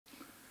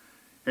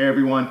Hey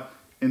everyone,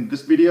 in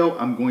this video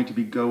I'm going to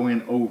be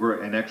going over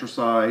an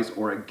exercise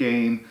or a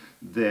game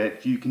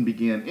that you can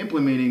begin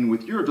implementing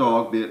with your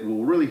dog that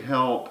will really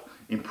help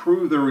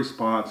improve their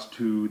response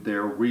to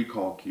their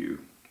recall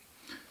cue.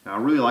 Now I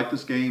really like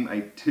this game.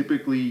 I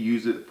typically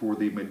use it for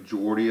the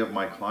majority of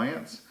my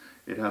clients.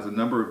 It has a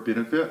number of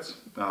benefits.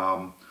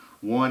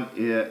 One,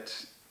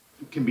 it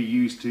can be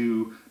used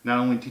to not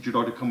only teach your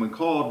dog to come when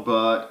called,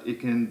 but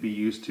it can be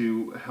used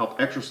to help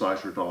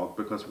exercise your dog,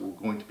 because we're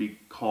going to be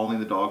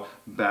calling the dog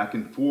back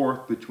and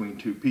forth between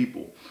two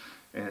people.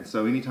 And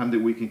so anytime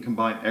that we can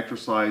combine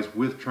exercise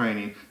with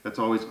training, that's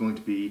always going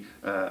to be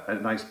a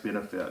nice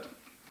benefit.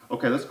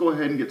 Okay, let's go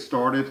ahead and get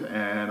started,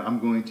 and I'm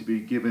going to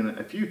be giving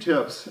a few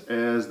tips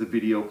as the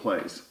video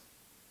plays.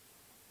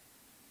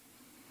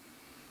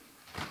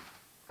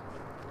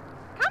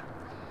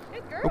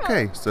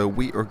 Okay, so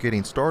we are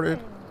getting started.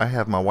 I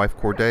have my wife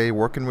Corday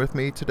working with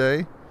me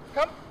today.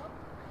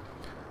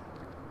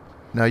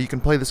 Now you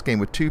can play this game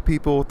with 2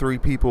 people, 3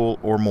 people,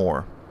 or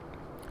more.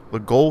 The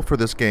goal for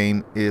this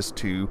game is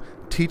to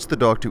teach the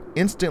dog to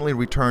instantly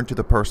return to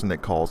the person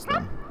that calls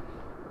them.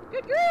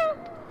 Good girl.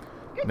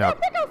 Now,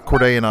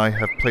 Corday and I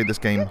have played this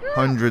game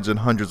hundreds and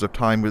hundreds of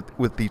times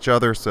with each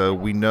other, so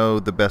we know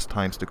the best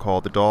times to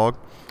call the dog,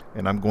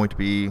 and I'm going to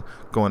be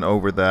going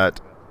over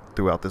that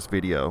throughout this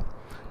video.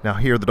 Now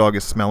here the dog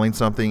is smelling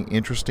something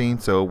interesting,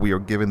 so we are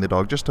giving the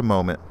dog just a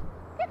moment.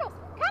 Pickles,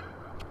 come.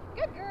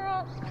 Good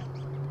girl.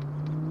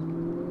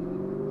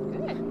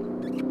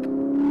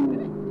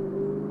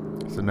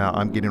 Good. So now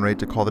I'm getting ready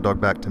to call the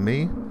dog back to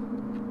me.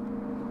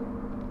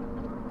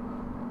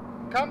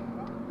 Come.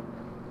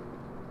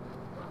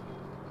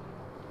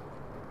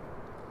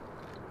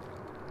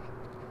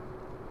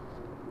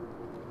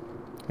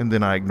 And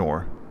then I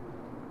ignore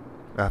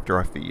after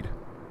I feed.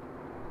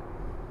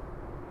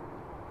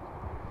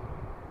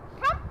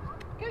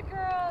 Good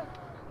girl.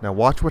 Now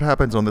watch what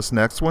happens on this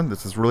next one.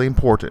 This is really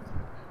important.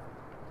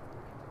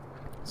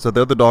 So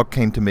there the dog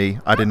came to me.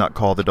 I did not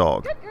call the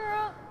dog. Good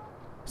girl.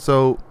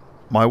 So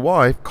my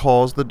wife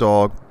calls the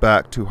dog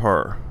back to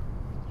her.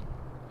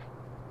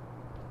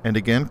 And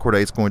again,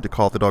 Corday is going to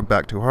call the dog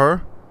back to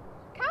her.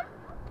 Come.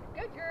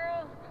 Good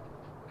girl.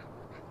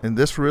 And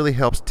this really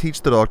helps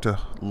teach the dog to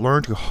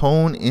learn to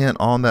hone in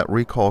on that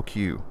recall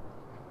cue.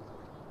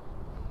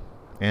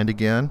 And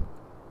again,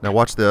 now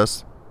watch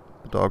this.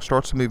 The dog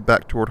starts to move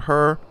back toward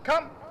her.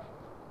 Come.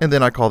 And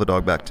then I call the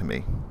dog back to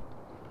me.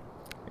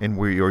 And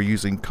we are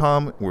using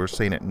come. We're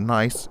saying it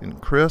nice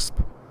and crisp.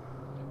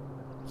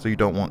 So you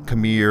don't want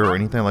come here or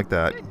anything like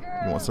that.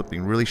 You want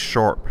something really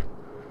sharp.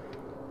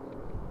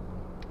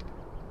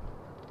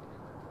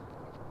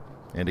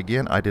 And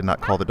again, I did not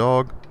call the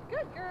dog.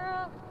 Good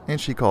girl. And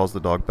she calls the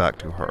dog back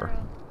to her.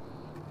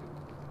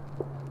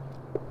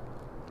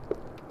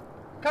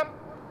 Come.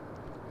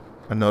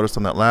 I noticed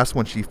on that last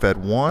one she fed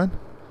 1.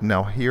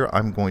 Now here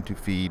I'm going to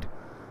feed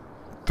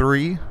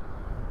 3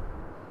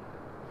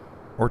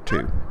 or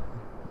 2.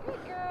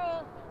 Good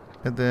girl.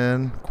 And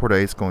then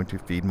Corday is going to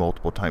feed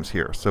multiple times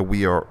here. So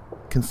we are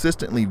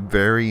consistently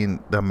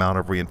varying the amount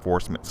of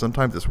reinforcement.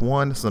 Sometimes it's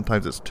 1,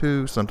 sometimes it's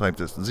 2, sometimes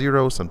it's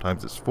 0,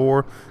 sometimes it's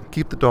 4.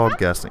 Keep the dog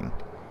guessing.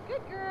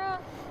 Good girl.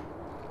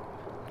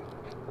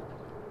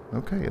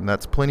 Okay, and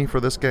that's plenty for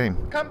this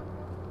game. Come.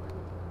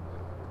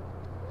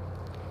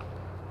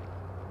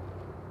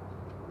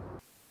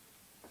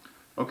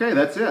 Okay,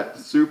 that's it.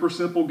 Super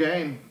simple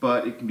game,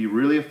 but it can be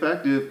really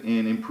effective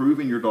in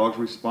improving your dog's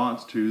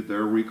response to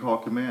their recall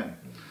command.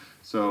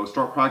 So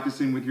start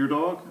practicing with your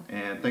dog,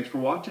 and thanks for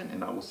watching,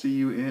 and I will see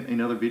you in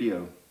another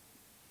video.